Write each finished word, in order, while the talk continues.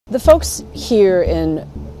The folks here in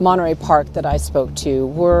Monterey Park that I spoke to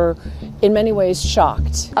were in many ways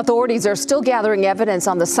shocked. Authorities are still gathering evidence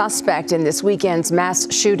on the suspect in this weekend's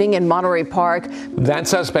mass shooting in Monterey Park. That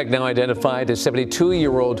suspect now identified as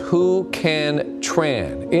 72-year-old Hu Can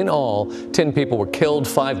Tran. In all, 10 people were killed,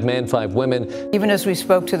 5 men, 5 women. Even as we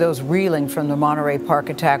spoke to those reeling from the Monterey Park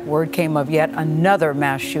attack, word came of yet another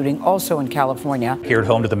mass shooting, also in California. Here at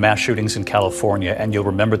home to the mass shootings in California, and you'll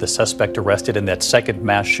remember the suspect arrested in that second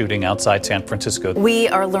mass shooting outside San Francisco. We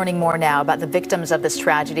are learning more now about the victims of this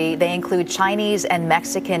tragedy. They include Chinese and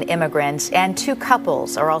Mexican immigrants, and 2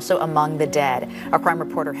 couples are also among the dead. Our crime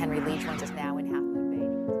reporter Henry Lee joins us now in Half Moon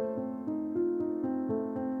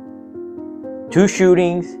Bay. 2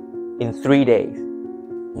 shootings in 3 days,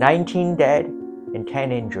 19 dead and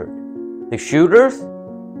 10 injured. The shooters,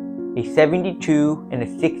 a 72 and a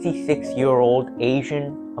 66-year-old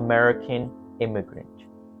Asian American immigrant.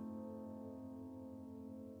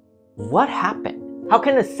 What happened? How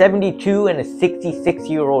can a 72 and a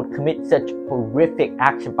 66-year-old commit such horrific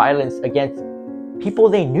acts of violence against people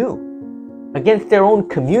they knew, against their own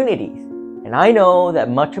communities? And I know that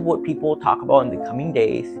much of what people talk about in the coming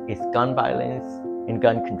days is gun violence and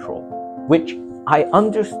gun control, which I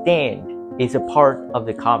understand is a part of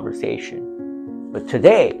the conversation. But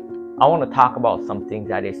today, I want to talk about something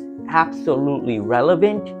that is absolutely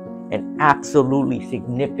relevant and absolutely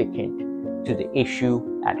significant to the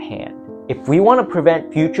issue at hand. If we want to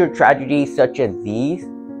prevent future tragedies such as these,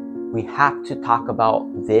 we have to talk about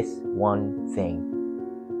this one thing.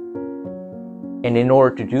 And in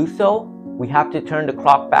order to do so, we have to turn the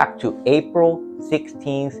clock back to April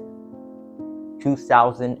 16th,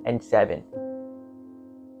 2007.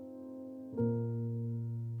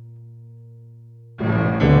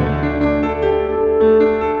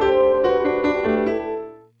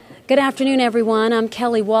 Good afternoon, everyone. I'm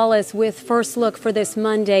Kelly Wallace with First Look for this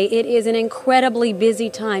Monday. It is an incredibly busy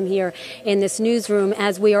time here in this newsroom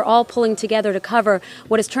as we are all pulling together to cover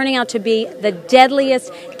what is turning out to be the deadliest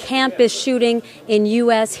campus shooting in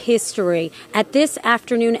U.S. history. At this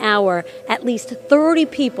afternoon hour, at least 30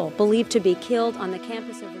 people believed to be killed on the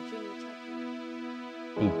campus of Virginia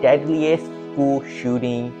Tech. The deadliest school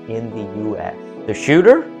shooting in the U.S. The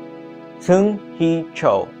shooter? Seung Hee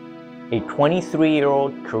Cho, a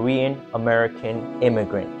 23-year-old Korean-American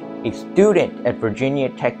immigrant, a student at Virginia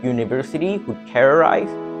Tech University who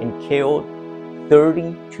terrorized and killed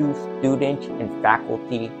 32 students and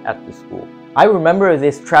faculty at the school. I remember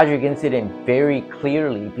this tragic incident very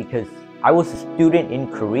clearly because I was a student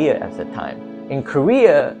in Korea at the time. In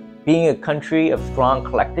Korea, being a country of strong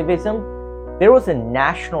collectivism, there was a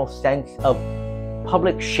national sense of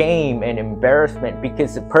public shame and embarrassment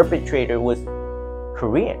because the perpetrator was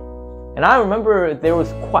Korean. And I remember there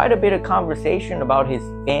was quite a bit of conversation about his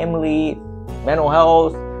family, mental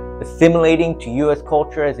health, assimilating to US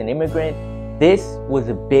culture as an immigrant. This was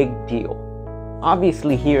a big deal.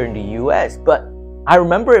 Obviously here in the US, but I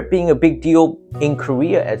remember it being a big deal in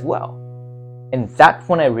Korea as well. And that's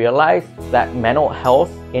when I realized that mental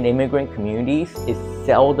health in immigrant communities is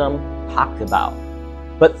seldom talked about.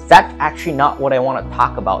 But that's actually not what I want to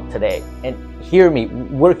talk about today. And hear me,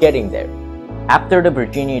 we're getting there. After the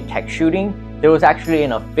Virginia Tech shooting, there was actually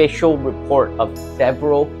an official report of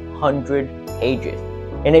several hundred pages,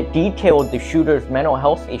 and it detailed the shooter's mental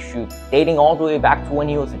health issues dating all the way back to when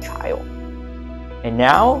he was a child. And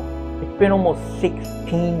now, it's been almost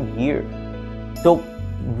 16 years. So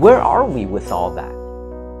where are we with all that?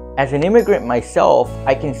 As an immigrant myself,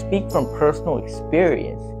 I can speak from personal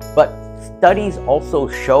experience, but studies also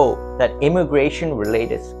show that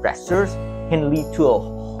immigration-related stressors can lead to a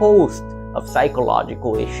host of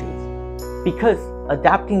psychological issues. Because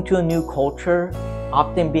adapting to a new culture,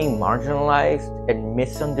 often being marginalized and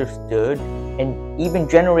misunderstood, and even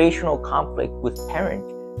generational conflict with parents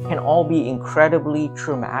can all be incredibly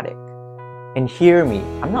traumatic. And hear me,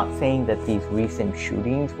 I'm not saying that these recent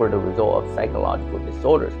shootings were the result of psychological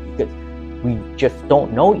disorders because we just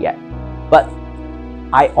don't know yet. But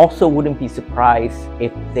I also wouldn't be surprised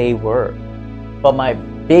if they were. But my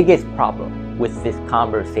biggest problem with this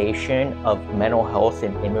conversation of mental health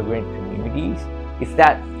in immigrant communities is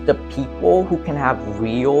that the people who can have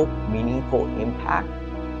real, meaningful impact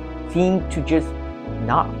seem to just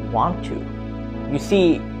not want to. You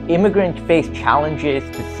see, immigrants face challenges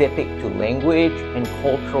specific to language and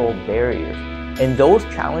cultural barriers, and those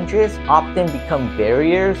challenges often become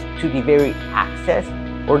barriers to the very access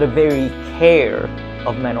or the very care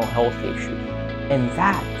of mental health issues. And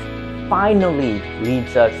that finally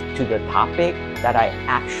leads us to the topic that I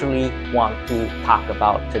actually want to talk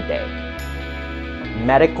about today: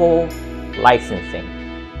 medical licensing.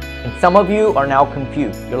 And some of you are now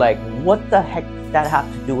confused. You're like, what the heck does that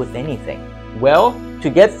have to do with anything? Well, to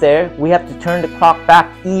get there, we have to turn the clock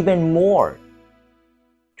back even more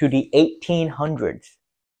to the 1800s.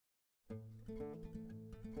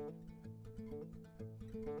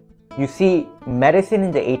 You see, medicine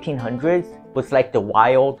in the 1800s was like the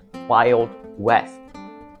wild, wild west.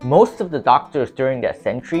 Most of the doctors during that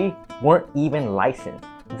century weren't even licensed.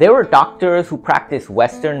 There were doctors who practiced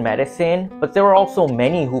Western medicine, but there were also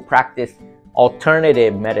many who practiced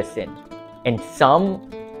alternative medicine, and some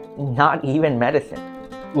not even medicine.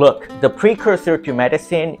 Look, the precursor to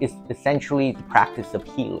medicine is essentially the practice of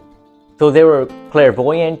healing. So there were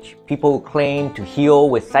clairvoyant, people who claimed to heal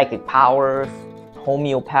with psychic powers,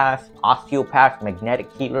 homeopaths, osteopaths, magnetic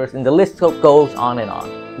healers, and the list goes on and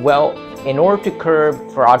on. Well, in order to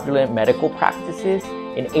curb fraudulent medical practices,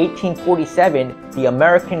 in 1847, the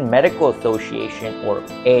American Medical Association, or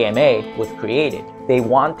AMA, was created. They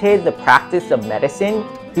wanted the practice of medicine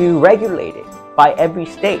to be regulated by every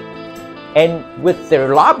state. And with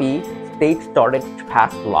their lobby, states started to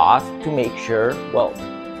pass laws to make sure, well,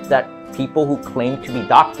 that people who claimed to be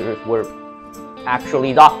doctors were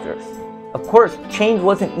actually doctors. Of course, change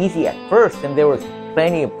wasn't easy at first, and there was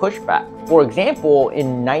plenty of pushback. For example,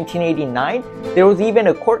 in 1989, there was even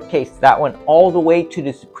a court case that went all the way to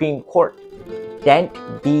the Supreme Court. Dent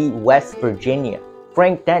v. West Virginia.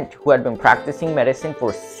 Frank Dent, who had been practicing medicine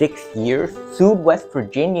for 6 years, sued West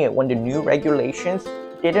Virginia when the new regulations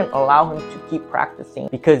didn't allow him to keep practicing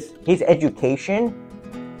because his education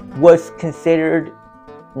was considered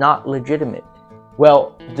not legitimate.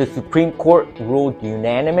 Well, the Supreme Court ruled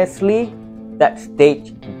unanimously that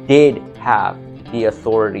states did have the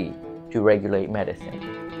authority to regulate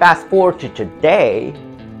medicine. Fast forward to today,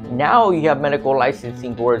 now you have medical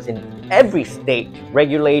licensing boards in every state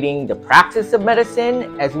regulating the practice of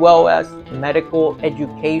medicine as well as medical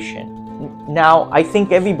education. Now, I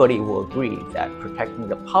think everybody will agree that protecting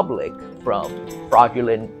the public from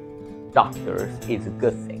fraudulent doctors is a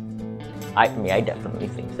good thing. I definitely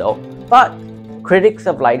think so. But critics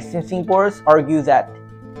of licensing boards argue that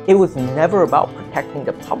it was never about protecting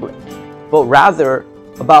the public, but rather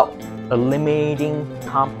about eliminating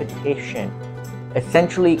competition,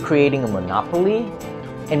 essentially creating a monopoly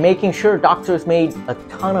and making sure doctors made a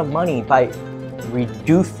ton of money by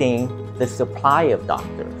reducing the supply of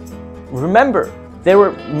doctors. Remember, there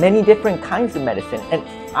were many different kinds of medicine, and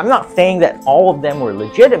I'm not saying that all of them were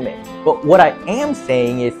legitimate, but what I am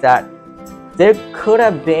saying is that there could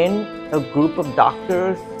have been a group of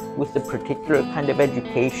doctors with a particular kind of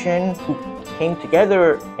education who came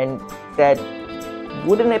together and said,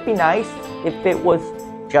 wouldn't it be nice if it was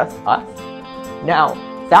just us? Now,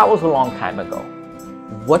 that was a long time ago.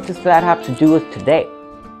 What does that have to do with today?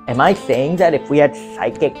 Am I saying that if we had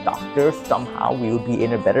psychic doctors, somehow we would be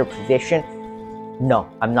in a better position? No,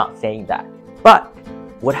 I'm not saying that. But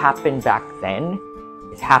what happened back then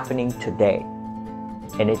is happening today.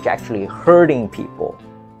 And it's actually hurting people,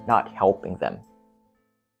 not helping them.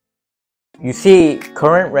 You see,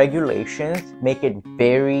 current regulations make it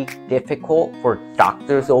very difficult for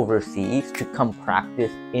doctors overseas to come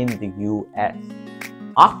practice in the US.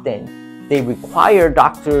 Often, they require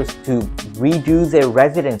doctors to redo their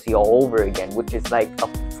residency all over again, which is like a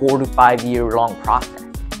 4 to 5 year long process.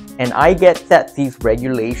 And I get that these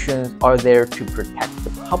regulations are there to protect the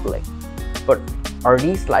public, but are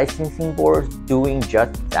these licensing boards doing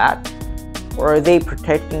just that? Or are they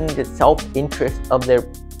protecting the self-interest of their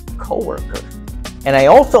co-workers? And I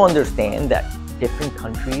also understand that different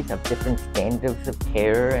countries have different standards of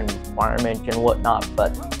care and requirements and whatnot,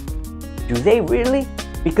 but do they really?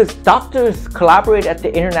 Because doctors collaborate at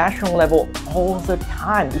the international level all the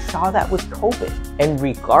time. We saw that with COVID. And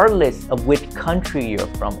regardless of which country you're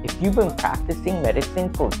from, if you've been practicing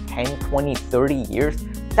medicine for 10, 20, 30 years,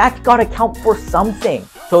 that's got to count for something.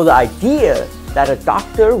 So the idea that a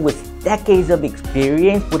doctor with decades of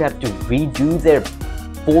experience would have to redo their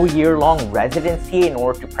 4-year-long residency in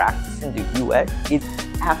order to practice in the US is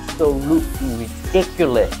absolutely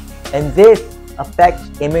ridiculous. And this affects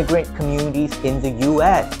immigrant communities in the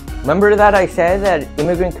US. Remember that I said that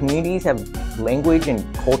immigrant communities have language and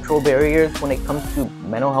cultural barriers when it comes to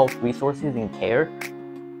mental health resources and care?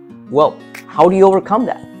 Well, how do you overcome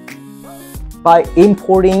that? By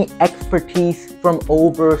importing expertise from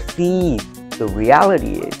overseas. The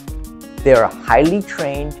reality is, there are highly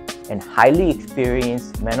trained and highly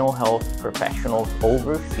experienced mental health professionals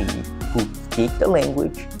overseas who speak the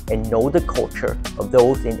language and know the culture of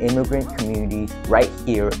those in immigrant communities right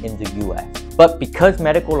here in the US. But because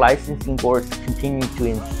medical licensing boards continue to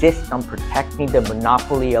insist on protecting the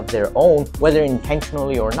monopoly of their own, whether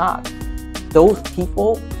intentionally or not, those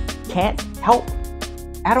people can't help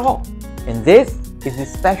at all. And this is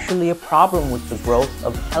especially a problem with the growth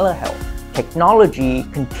of telehealth. Technology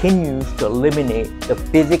continues to eliminate the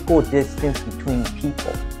physical distance between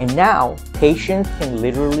people. And now, patients can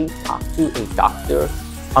literally talk to a doctor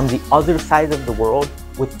on the other side of the world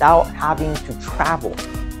without having to travel.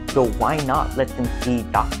 So why not let them see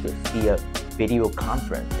doctors via video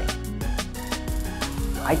conferencing?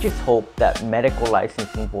 I just hope that medical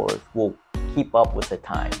licensing boards will keep up with the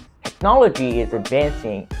times. Technology is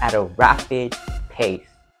advancing at a rapid pace,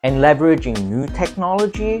 and leveraging new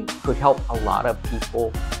technology could help a lot of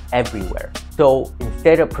people everywhere. So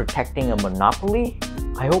instead of protecting a monopoly,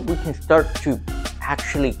 I hope we can start to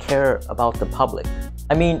actually care about the public.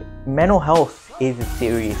 I mean, mental health is a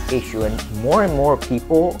serious issue, and more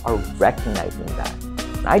people are recognizing that.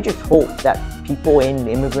 And I just hope that people in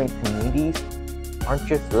immigrant communities aren't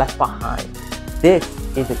just left behind. This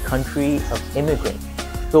is a country of immigrants.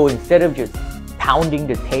 So instead of just pounding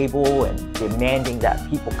the table and demanding that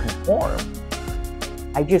people conform,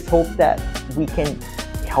 I just hope that we can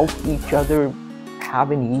help each other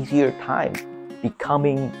have an easier time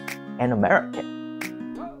becoming an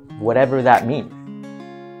American, whatever that means.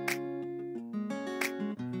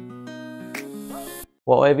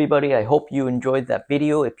 Well, everybody, I hope you enjoyed that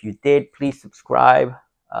video. If you did, please subscribe,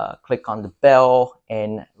 click on the bell,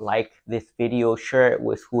 and like this video. Share it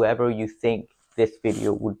with whoever you think this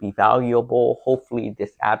video would be valuable. Hopefully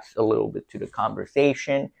this adds a little bit to the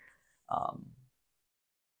conversation.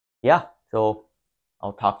 Yeah, so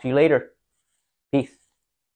I'll talk to you later.